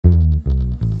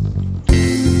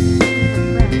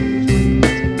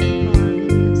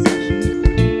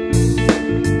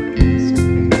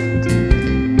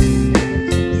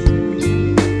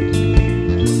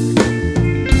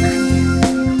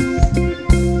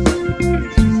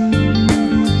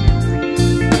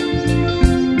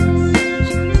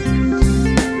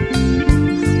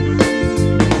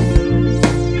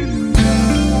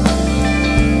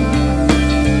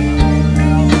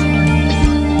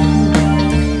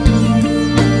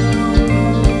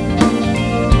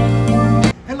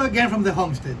from the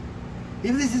homestead.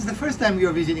 If this is the first time you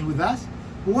are visiting with us,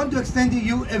 we want to extend to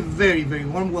you a very, very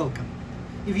warm welcome.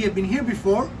 If you have been here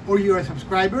before or you are a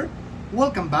subscriber,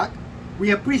 welcome back.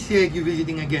 We appreciate you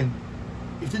visiting again.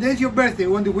 If today is your birthday,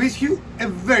 we want to wish you a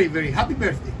very, very happy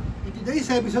birthday. In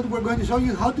today's episode, we're going to show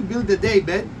you how to build the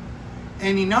daybed.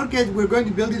 And in our case, we're going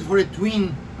to build it for a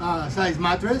twin size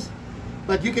mattress,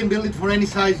 but you can build it for any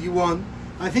size you want.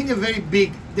 I think a very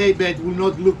big daybed will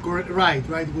not look right?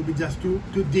 It will be just too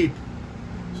deep.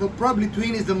 So probably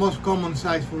twin is the most common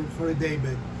size for a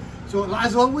daybed. So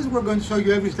as always, we're going to show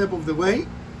you every step of the way.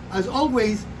 As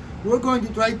always, we're going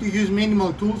to try to use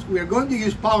minimal tools. We are going to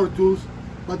use power tools,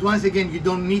 but once again, you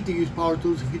don't need to use power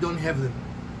tools if you don't have them.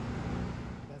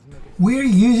 We're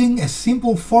using a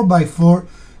simple 4x4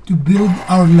 to build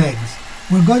our legs.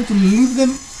 We're going to leave them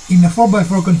in a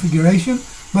 4x4 configuration,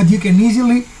 but you can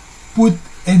easily put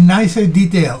a nicer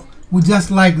detail with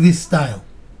just like this style.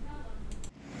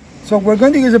 So we're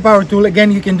going to use a power tool.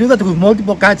 Again, you can do that with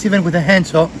multiple cuts, even with a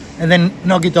handsaw, and then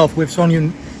knock it off. We've shown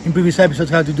you in previous episodes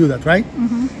how to do that, right?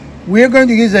 Mm-hmm. We are going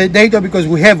to use a dado because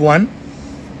we have one,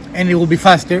 and it will be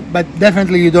faster, but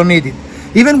definitely you don't need it.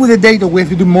 Even with a dado, we have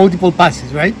to do multiple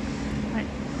passes, right? Right.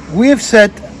 We have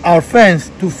set our fence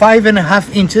to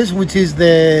 5.5 inches, which is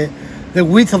the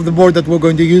width of the board that we're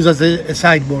going to use as a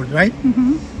sideboard, right?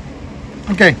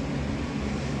 Mm-hmm. Okay.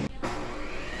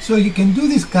 So you can do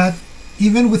this cut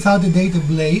even without a dado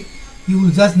blade. You will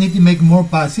just need to make more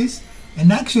passes,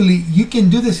 and actually you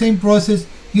can do the same process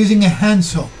using a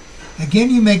handsaw. Again,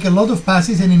 you make a lot of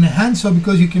passes, and in a handsaw,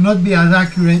 because you cannot be as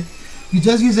accurate, you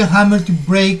just use a hammer to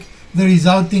break the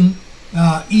resulting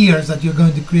ears that you're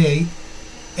going to create.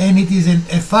 And it is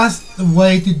a fast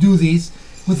way to do this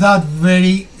without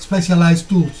very specialized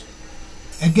tools.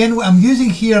 Again, I'm using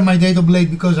here my dado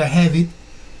blade because I have it,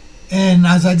 and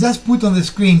as I just put on the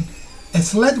screen, a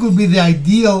sled will be the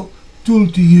ideal tool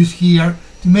to use here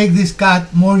to make this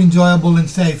cut more enjoyable and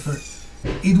safer.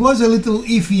 It was a little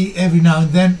iffy every now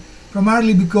and then,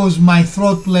 primarily because my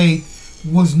throat plate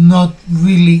was not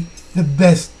really the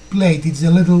best plate. It's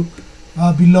a little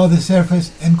below the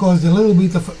surface and caused a little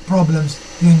bit of problems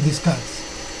during these cuts.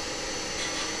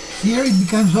 Here it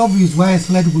becomes obvious why a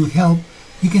sled will help.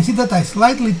 You can see that I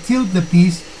slightly tilt the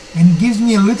piece and it gives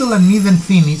me a little uneven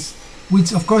finish,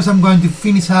 which of course I'm going to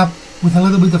finish up with a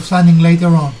little bit of sanding later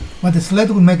on, but the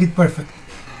sled will make it perfect.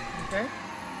 Okay.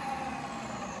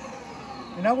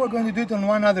 And now we're going to do it on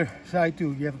one other side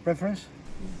too. You have a preference?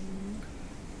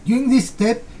 During this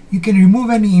step, you can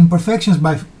remove any imperfections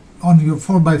on your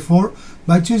 4x4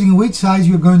 by choosing which size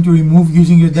you're going to remove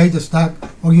using your dado stack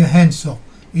or your handsaw.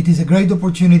 It is a great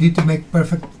opportunity to make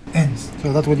perfect ends.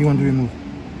 So that's what you want to remove?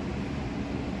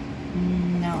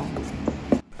 No.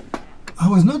 I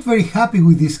was not very happy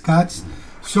with these cuts,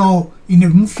 so in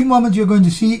a few moments you're going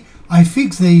to see I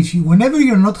fix the issue. Whenever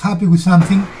you're not happy with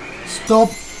something, stop,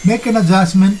 make an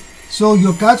adjustment, so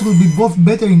your cuts will be both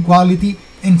better in quality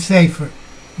and safer.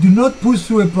 Do not push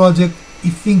through a project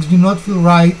if things do not feel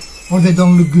right or they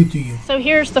don't look good to you. So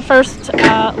here's the first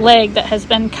leg that has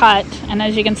been cut, and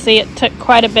as you can see, it took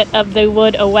quite a bit of the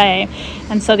wood away,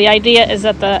 and so the idea is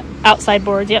that the outside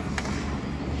board, yep.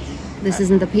 This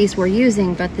isn't the piece we're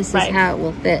using, but this is right. how it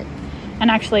will fit. And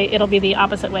actually it'll be the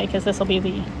opposite way, because this will be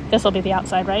the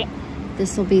outside, right?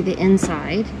 This will be the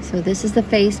inside. So this is the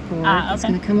face board. Okay. It's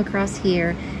going to come across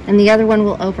here, and the other one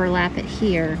will overlap it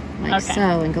here, like okay.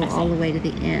 so, and go all the way to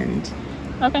the end.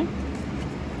 Okay.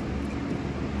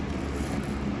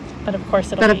 But of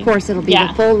course it'll be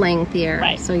the full length here.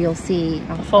 Right. So you'll see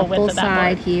a full width of that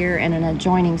side board here and an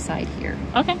adjoining side here.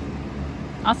 Okay.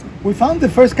 Awesome. We found the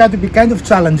first cut to be kind of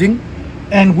challenging,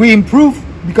 and we improved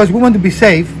because we want to be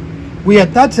safe. We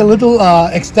attach a little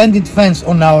extended fence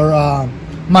on our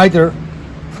miter.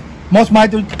 Most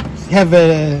miters have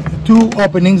two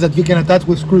openings that you can attach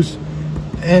with screws,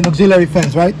 an auxiliary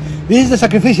fence, right? This is a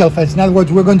sacrificial fence. In other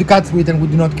words, we're going to cut through it and we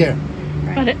do not care.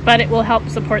 Right. But it will help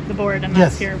support the board, and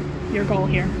that's yes. your goal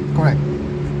here. Correct.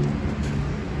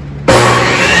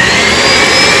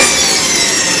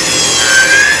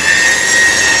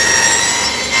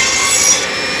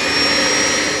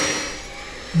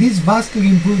 This vastly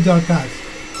improved our cuts.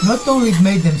 Not only it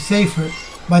made them safer,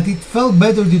 but it felt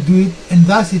better to do it, and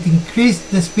thus it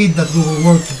increased the speed that we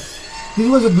were working. This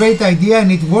was a great idea,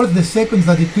 and it's worth the seconds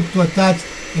that it took to attach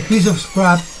a piece of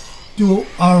scrap to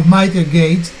our miter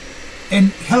gauge and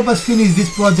help us finish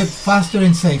this project faster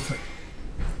and safer.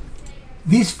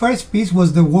 This first piece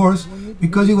was the worst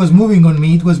because it was moving on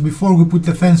me. It was before we put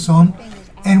the fence on,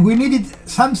 and we needed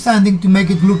some sanding to make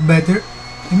it look better.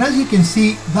 And as you can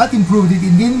see, that improved it.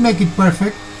 It didn't make it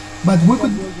perfect, but we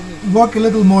could work a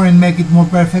little more and make it more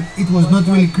perfect. It was not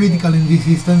really critical in this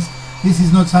instance. This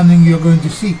is not something you're going to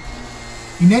see.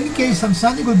 In any case, some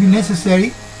sanding will be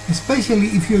necessary, especially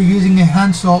if you're using a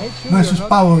handsaw versus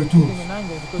power tools.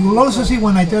 You will also see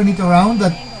when I turn it around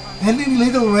that any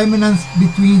little remnants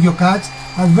between your cuts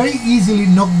are very easily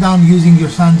knocked down using your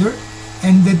sander,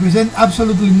 and they present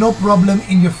absolutely no problem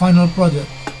in your final product.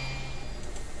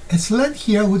 A sled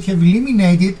here would have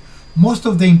eliminated most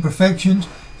of the imperfections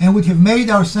and would have made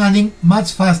our sanding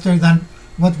much faster than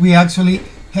what we actually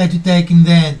had to take in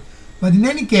the end. But in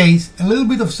any case, a little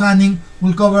bit of sanding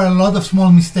will cover a lot of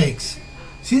small mistakes.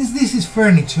 Since this is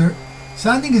furniture,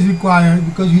 sanding is required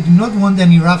because you do not want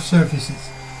any rough surfaces.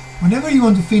 Whenever you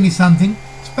want to finish something,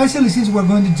 especially since we're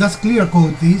going to just clear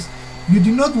coat this, you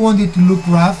do not want it to look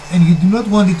rough and you do not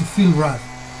want it to feel rough.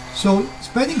 So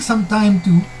spending some time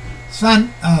to sand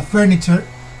furniture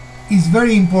is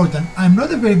very important. I'm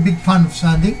not a very big fan of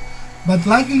sanding, but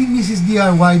luckily Mrs.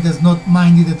 DIY does not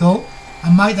mind it at all. I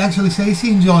might actually say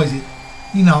she enjoys it.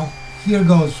 You know, here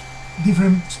goes.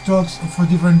 Different strokes for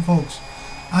different folks.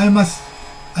 I must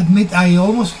admit I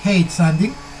almost hate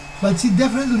sanding, but she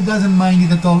definitely doesn't mind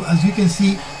it at all. As you can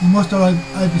see in most of our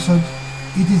episodes,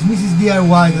 it is Mrs.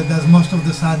 DIY that does most of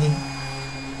the sanding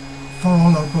for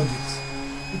all our projects.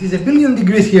 It is 1 billion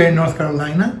degrees here in North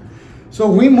Carolina, so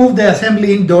we moved the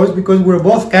assembly indoors because we're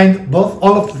both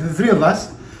all of the three of us,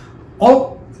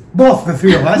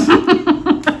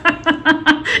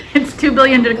 It's 2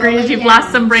 billion degrees, you've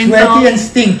lost some brain sweaty cells. and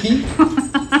stinky.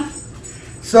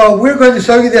 So we're going to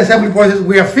show you the assembly process.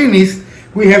 We are finished.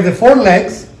 We have the 4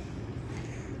 legs,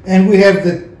 and we have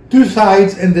the 2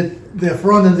 sides and the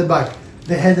front and the back,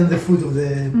 the head and the foot of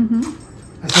the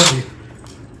assembly.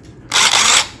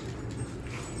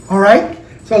 All right,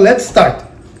 so let's start.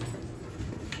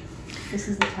 This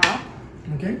is the top,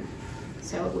 Okay.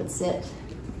 so it would sit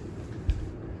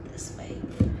this way.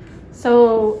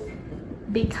 So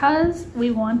because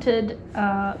we wanted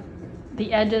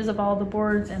the edges of all the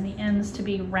boards and the ends to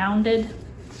be rounded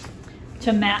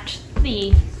to match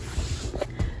the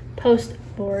post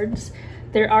boards,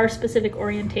 there are specific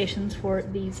orientations for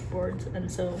these boards,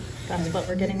 and so that's what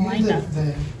we're getting lined up.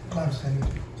 The clamps I need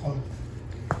to hold.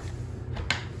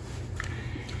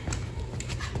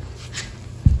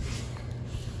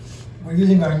 We're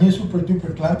using our new super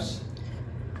duper clamps.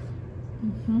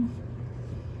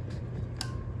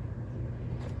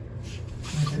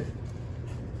 Okay.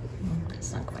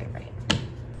 It's not quite right.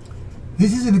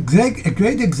 This is a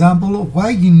great example of why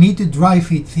you need to dry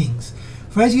fit things.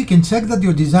 First, you can check that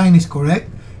your design is correct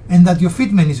and that your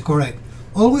fitment is correct.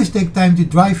 Always take time to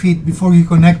dry fit before you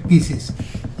connect pieces.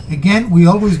 Again, we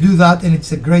always do that, and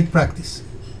it's a great practice.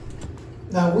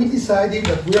 Now we decided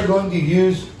that we are going to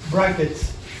use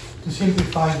brackets to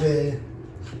simplify the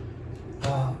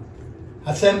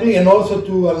assembly and also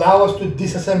to allow us to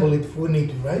disassemble it if we need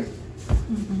to, right?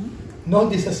 No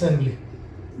disassembly.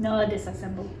 No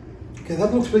disassemble. Okay,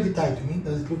 that looks pretty tight to me.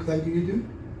 Does it look tight to you too?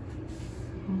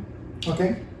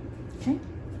 Okay. Okay.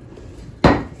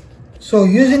 So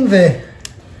using the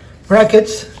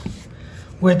brackets,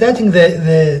 we're attaching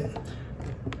the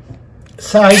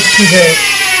sides to the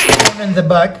front and the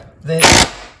back, the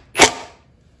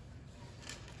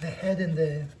head and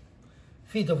the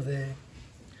feet of the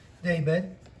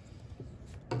daybed.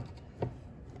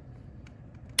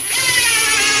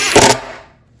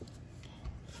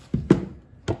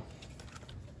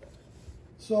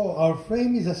 So our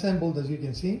frame is assembled, as you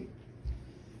can see,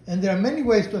 and there are many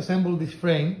ways to assemble this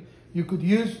frame. You could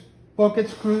use pocket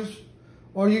screws,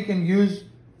 or you can use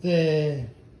the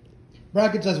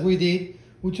brackets as we did.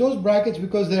 We chose brackets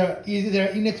because they're easy,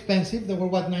 they're inexpensive. They were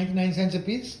what, 99 cents a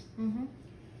piece?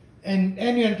 And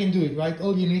anyone can do it, right?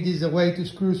 All you need is a way to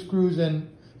screw screws and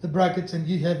the brackets, and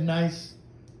you have nice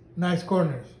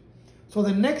corners. So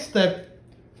the next step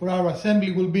for our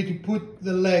assembly will be to put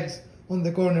the legs on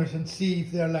the corners and see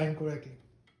if they are aligned correctly.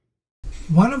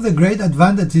 One of the great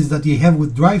advantages that you have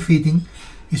with dry fitting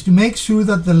is to make sure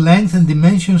that the length and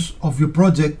dimensions of your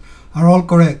project are all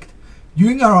correct.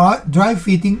 During our dry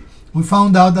fitting, we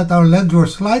found out that our legs were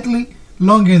slightly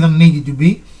longer than needed to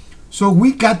be, so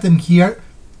we cut them here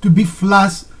to be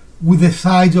flush with the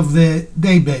sides of the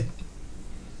daybed.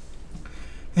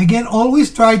 Again, always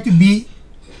try to be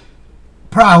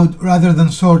proud rather than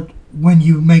short when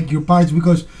you make your parts,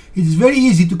 because it is very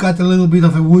easy to cut a little bit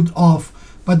of a wood off,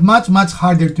 but much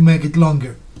harder to make it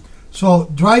longer. So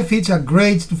dry fits are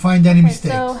great to find any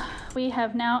mistakes. So we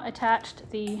have now attached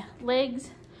the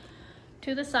legs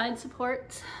to the side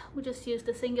supports. We just used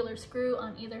a singular screw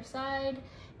on either side,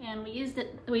 and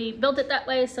we built it that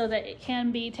way so that it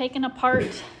can be taken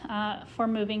apart for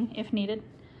moving if needed.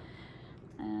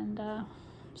 and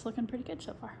it's looking pretty good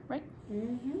so far, right?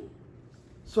 Mm-hmm.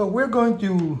 So we're going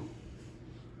to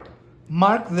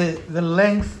mark the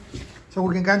length, so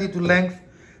we can count it to length.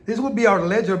 This would be our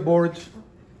ledger boards.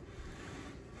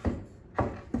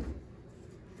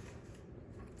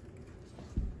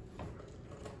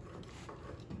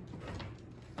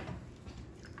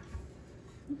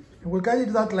 And we'll cut it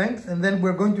to that length, and then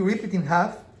we're going to rip it in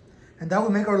half, and that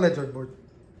will make our ledger board.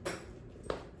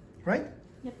 Right?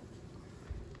 Yep.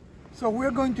 So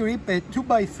we're going to rip a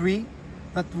 2x3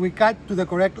 that we cut to the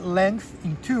correct length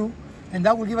in two, and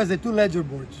that will give us the two ledger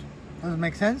boards. Does that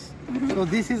make sense? Mm-hmm. So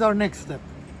this is our next step.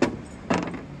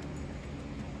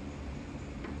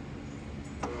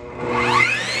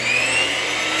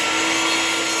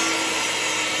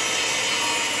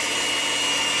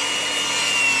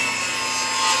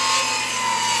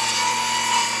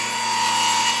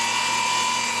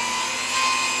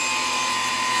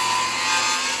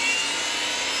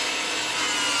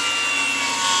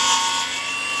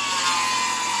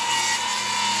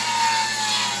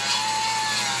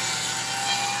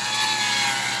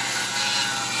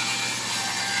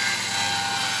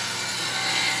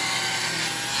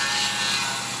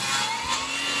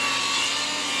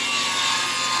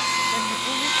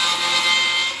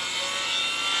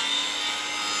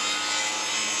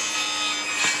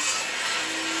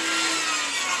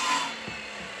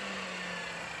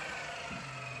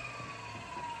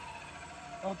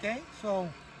 Okay, so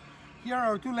here are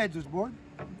our two ledger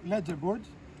boards,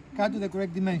 cut to the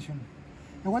correct dimension.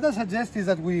 And what I suggest is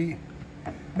that we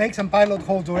make some pilot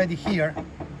holes already here,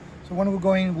 so when we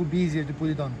go in, it will be easier to put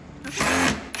it on.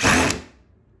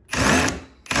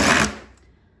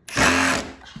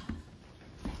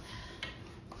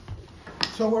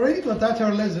 So we're ready to attach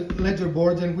our ledger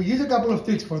boards, and we use a couple of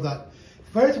tricks for that.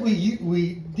 First,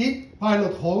 we did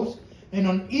pilot holes, and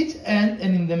on each end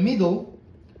and in the middle,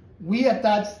 we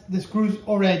attach the screws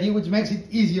already, which makes it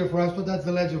easier for us to attach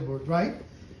the ledger board, right?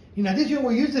 In addition,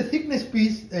 we use the thickness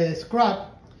piece,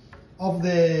 scrap of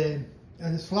the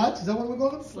slats, is that what we call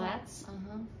them? Slats.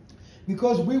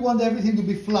 Because we want everything to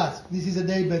be flat. This is a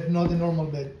day bed, not a normal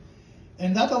bed.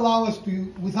 And that allows us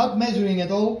to, without measuring at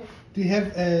all, to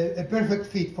have a perfect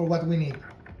fit for what we need.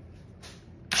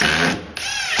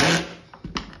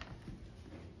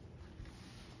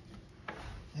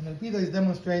 And Elpida is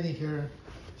demonstrating her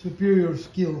superior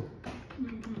skill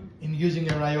in using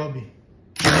a Ryobi.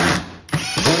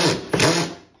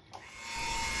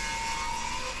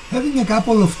 Having a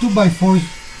couple of 2x4s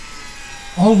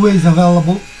always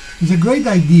available is a great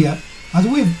idea, as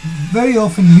we very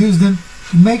often use them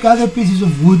to make other pieces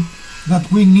of wood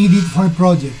that we needed for a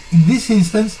project. In this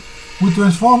instance, we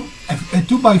transform a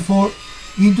 2x4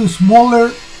 into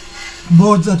smaller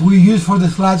boards that we use for the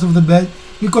slats of the bed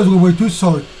because we were too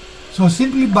short. So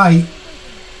simply by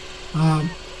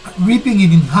ripping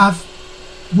it in half,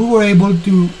 we were able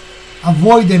to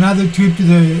avoid another trip to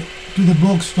the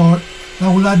box store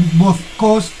that will add both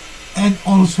cost and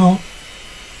also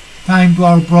time to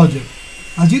our project.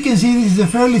 As you can see, this is a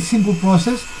fairly simple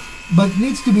process, but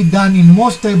needs to be done in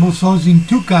most table saws in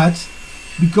two cuts,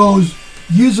 because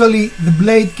usually the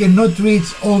blade cannot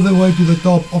reach all the way to the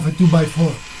top of a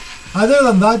 2x4. Other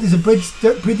than that, it's a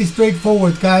pretty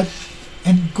straightforward cut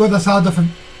and got us out of a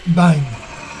bind.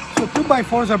 So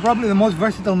 2x4s are probably the most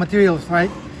versatile materials,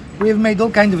 right? We have made all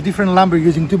kinds of different lumber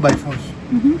using 2x4s.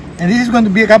 And this is going to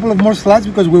be a couple of more slats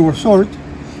because we were short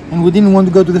and we didn't want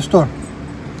to go to the store.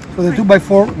 So the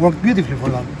 2x4 worked beautifully for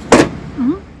that.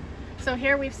 So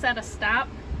here we've set a stop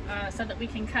so that we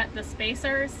can cut the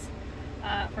spacers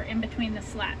for in between the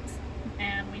slats.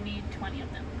 And we need 20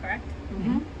 of them, correct?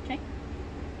 Okay.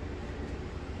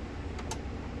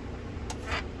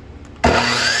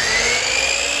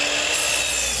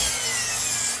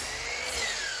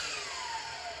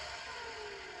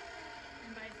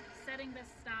 Setting this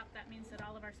stop, that means that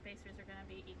all of our spacers are going to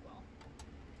be equal.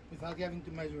 Without having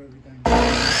to measure every time.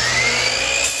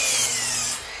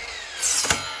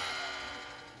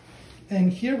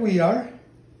 And here we are.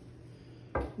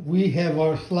 We have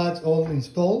our slats all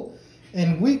installed,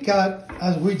 and we cut,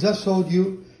 as we just showed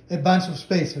you, a bunch of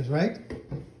spacers, right?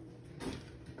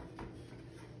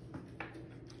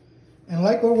 And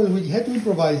like always, we had to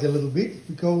improvise a little bit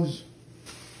because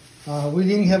we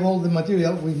didn't have all the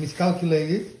material. We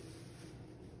miscalculated.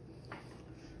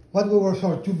 What we were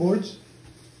short, 2 boards?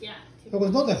 Yeah. It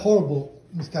was not a horrible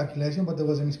miscalculation, but there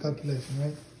was a miscalculation,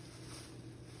 right?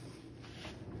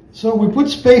 So we put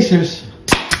spacers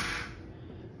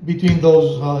between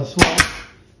those slats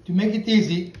to make it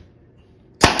easy.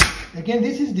 Again,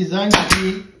 this is designed to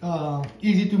be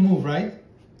easy to move, right?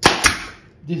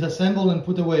 Disassemble and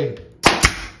put away.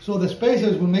 So the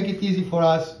spacers will make it easy for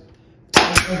us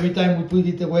every time we put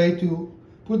it away to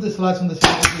put the slats on the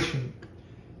same position.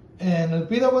 And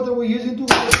Elpida, what are we using to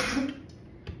fix them?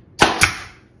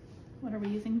 What are we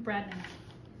using? Brad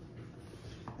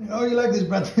nailer. Oh, you like this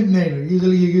Brad nailer.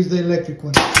 Usually you use the electric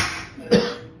one.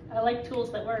 I like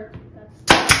tools that work. That's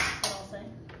what I'll say.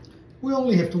 We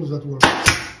only have tools that work.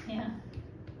 Yeah.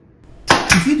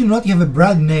 If you do not have a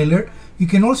Brad nailer, you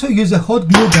can also use a hot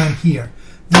glue gun here.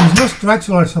 There is no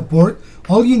structural support.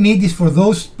 All you need is for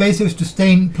those spacers to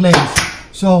stay in place.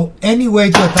 So any way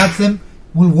to attach them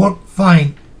will work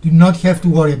fine. Do not have to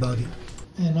worry about it.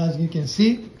 And as you can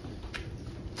see,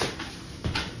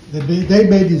 the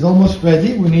daybed is almost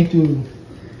ready. We need to,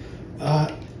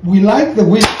 we like the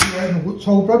width here,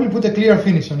 so we'll probably put a clear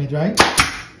finish on it, right?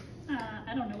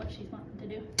 I don't know what she's wanting to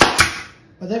do.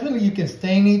 But definitely you can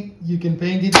stain it, you can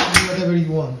paint it, do whatever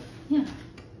you want. Yeah.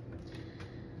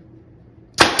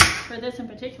 For this in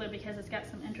particular, because it's got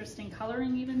some interesting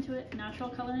coloring even to it, natural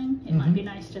coloring, it might be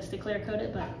nice just to clear coat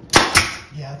it, but...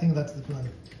 Yeah, I think that's the plan.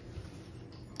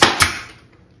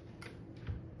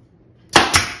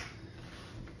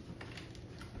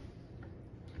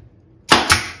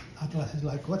 Atlas is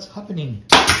like, what's happening?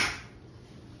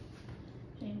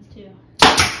 James too.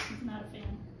 He's not a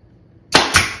fan.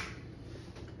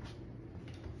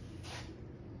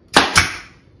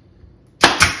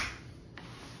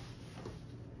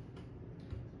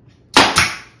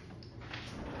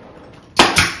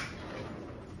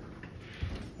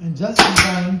 And just in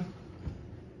time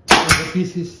for the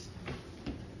pieces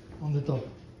on the top.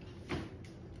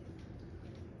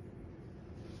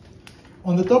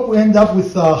 On the top we end up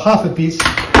with half a piece,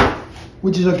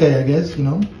 which is okay, I guess, you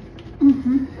know.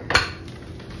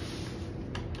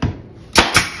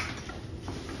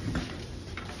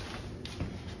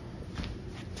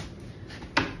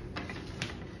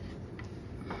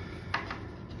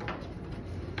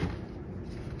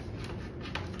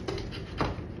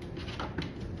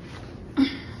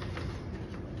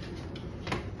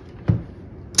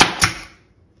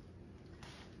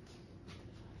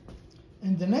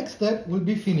 And the next step will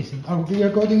be finishing. Are we clear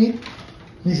coating it?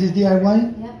 Mrs.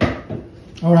 DIY? Yep.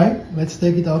 Alright, let's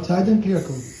take it outside and clear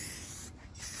coat.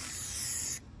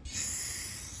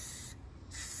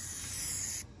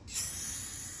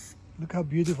 Look how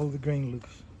beautiful the grain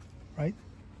looks, right?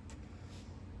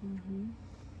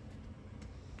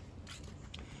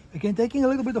 Again, taking a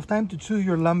little bit of time to choose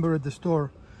your lumber at the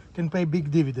store can pay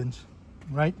big dividends,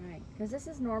 right? Right, because this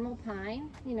is normal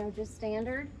pine, you know, just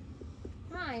standard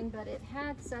pine, but it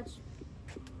had such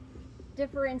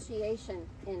differentiation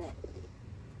in it.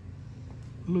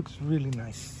 Looks really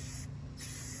nice.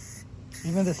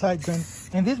 Even the side grain.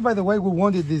 And this, by the way, we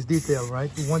wanted this detail,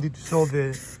 right? We wanted to show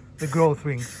the growth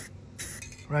rings,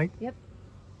 right? Yep.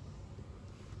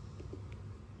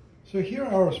 So here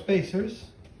are our spacers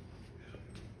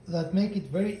that make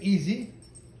it very easy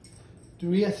to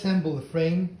reassemble the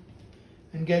frame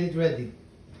and get it ready.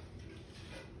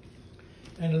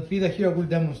 And Elpida here will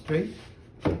demonstrate.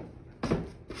 It's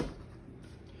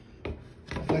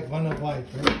like Vanna White,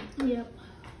 right? Yep.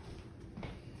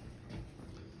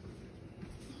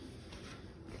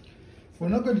 We're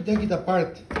not going to take it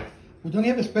apart. We don't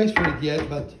have a space for it yet,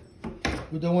 but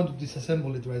we don't want to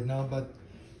disassemble it right now. But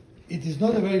it is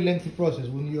not a very lengthy process,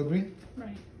 wouldn't you agree?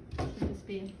 Right. Should just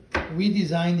be. We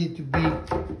designed it to be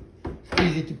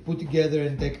easy to put together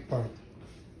and take apart.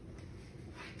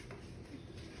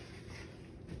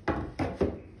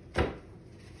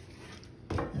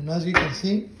 And as you can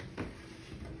see,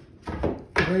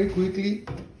 very quickly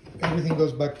everything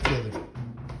goes back together.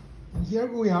 And here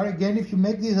we are again. If you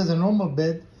make this as a normal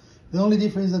bed, the only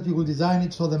difference is that you will design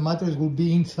it so the mattress will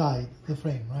be inside the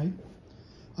frame, right?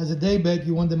 As a day bed,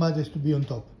 you want the mattress to be on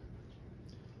top.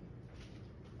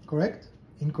 Correct?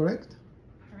 Incorrect?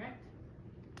 Correct.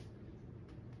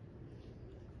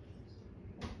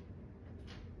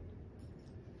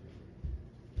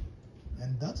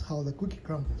 And that's how the cookie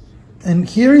crumbles. And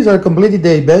here is our completed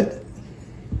day bed.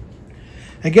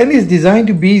 Again, it's designed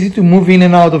to be easy to move in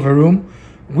and out of a room.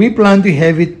 We plan to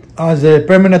have it as a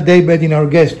permanent day bed in our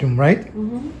guest room, right?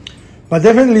 But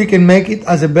definitely you can make it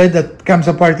as a bed that comes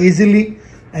apart easily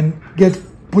and gets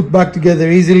put back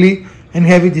together easily, and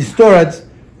have it in storage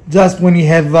just when you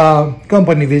have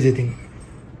company visiting.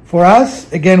 For us,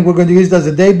 again, we're going to use it as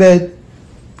a day bed,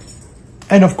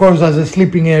 and of course as a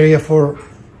sleeping area for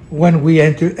when we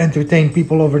entertain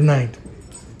people overnight.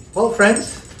 Well,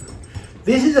 friends,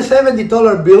 this is a $70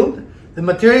 build. The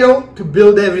material to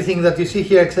build everything that you see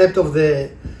here, except of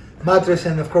the mattress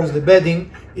and of course the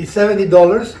bedding, is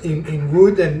 $70 in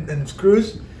wood and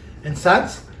screws and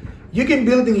studs. You can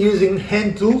build it using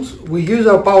hand tools. We use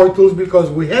our power tools because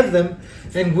we have them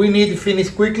and we need to finish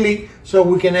quickly so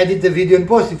we can edit the video and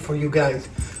post it for you guys.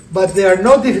 But there are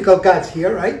no difficult cuts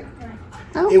here, right?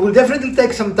 No. It will definitely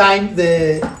take some time.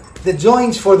 The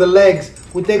joints for the legs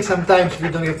will take some time if you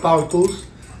don't have power tools.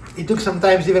 It took some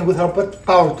time even with our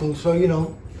power tools, so you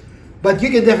know. But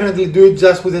you can definitely do it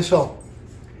just with a saw.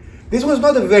 This was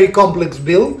not a very complex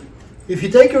build. If you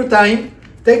take your time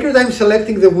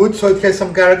selecting the wood so it has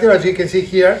some character, as you can see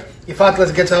here, if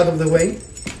Atlas gets out of the way.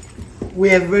 We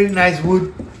have very nice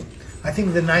wood. I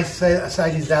think the nice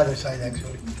side is the other side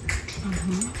actually.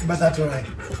 But that's all right.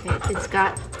 Okay. It's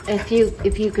got, if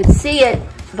you could see it,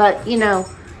 but you know,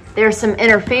 there's some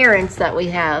interference that we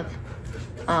have.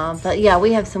 But yeah,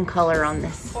 we have some color on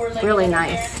this. Really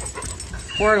nice.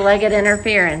 Four-legged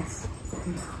interference.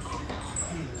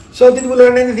 So did we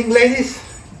learn anything, ladies?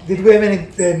 Did we have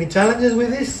any challenges with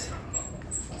this?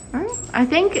 I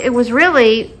think it was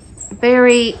really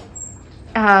very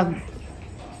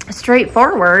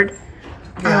straightforward.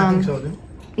 Yeah, I think so too.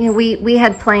 You know, we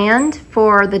had planned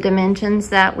for the dimensions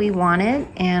that we wanted,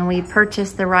 and we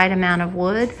purchased the right amount of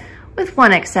wood, with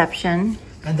one exception.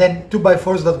 And then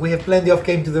 2x4s that we have plenty of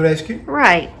came to the rescue.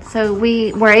 Right. So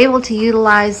we were able to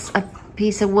utilize a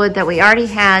piece of wood that we already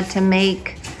had to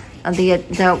make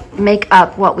make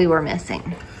up what we were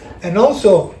missing. And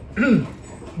also,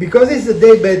 because it's a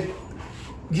daybed,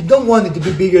 you don't want it to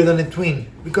be bigger than a twin,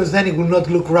 because then it will not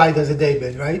look right as a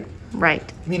daybed, right? Right.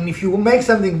 I mean, if you make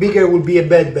something bigger, it will be a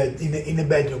bed in a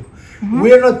bedroom.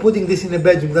 We are not putting this in a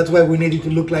bedroom. That's why we need it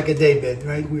to look like a daybed,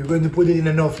 right? We're going to put it in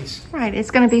an office. Right. It's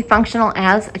going to be functional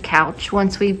as a couch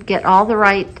once we get all the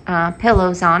right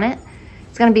pillows on it.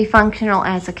 It's going to be functional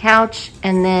as a couch,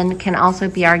 and then can also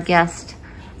be our guest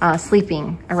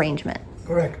sleeping arrangement.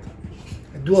 Correct.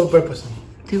 A dual purpose.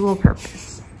 Dual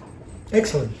purpose.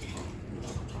 Excellent.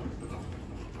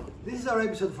 This is our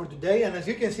episode for today, and as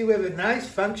you can see, we have a nice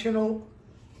functional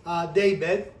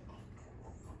daybed.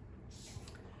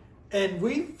 And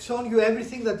we've shown you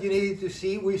everything that you needed to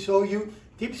see. We show you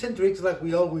tips and tricks like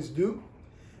we always do.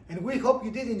 And we hope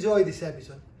you did enjoy this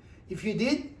episode. If you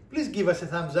did, please give us a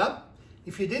thumbs up.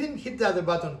 If you didn't, hit the other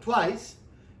button twice.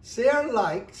 Share,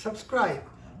 like, subscribe.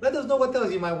 Let us know what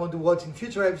else you might want to watch in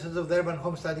future episodes of the Urban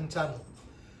Homesteading channel.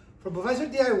 From Professor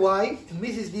DIY and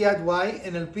Mrs. DIY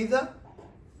and Elpida,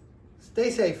 stay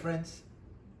safe, friends.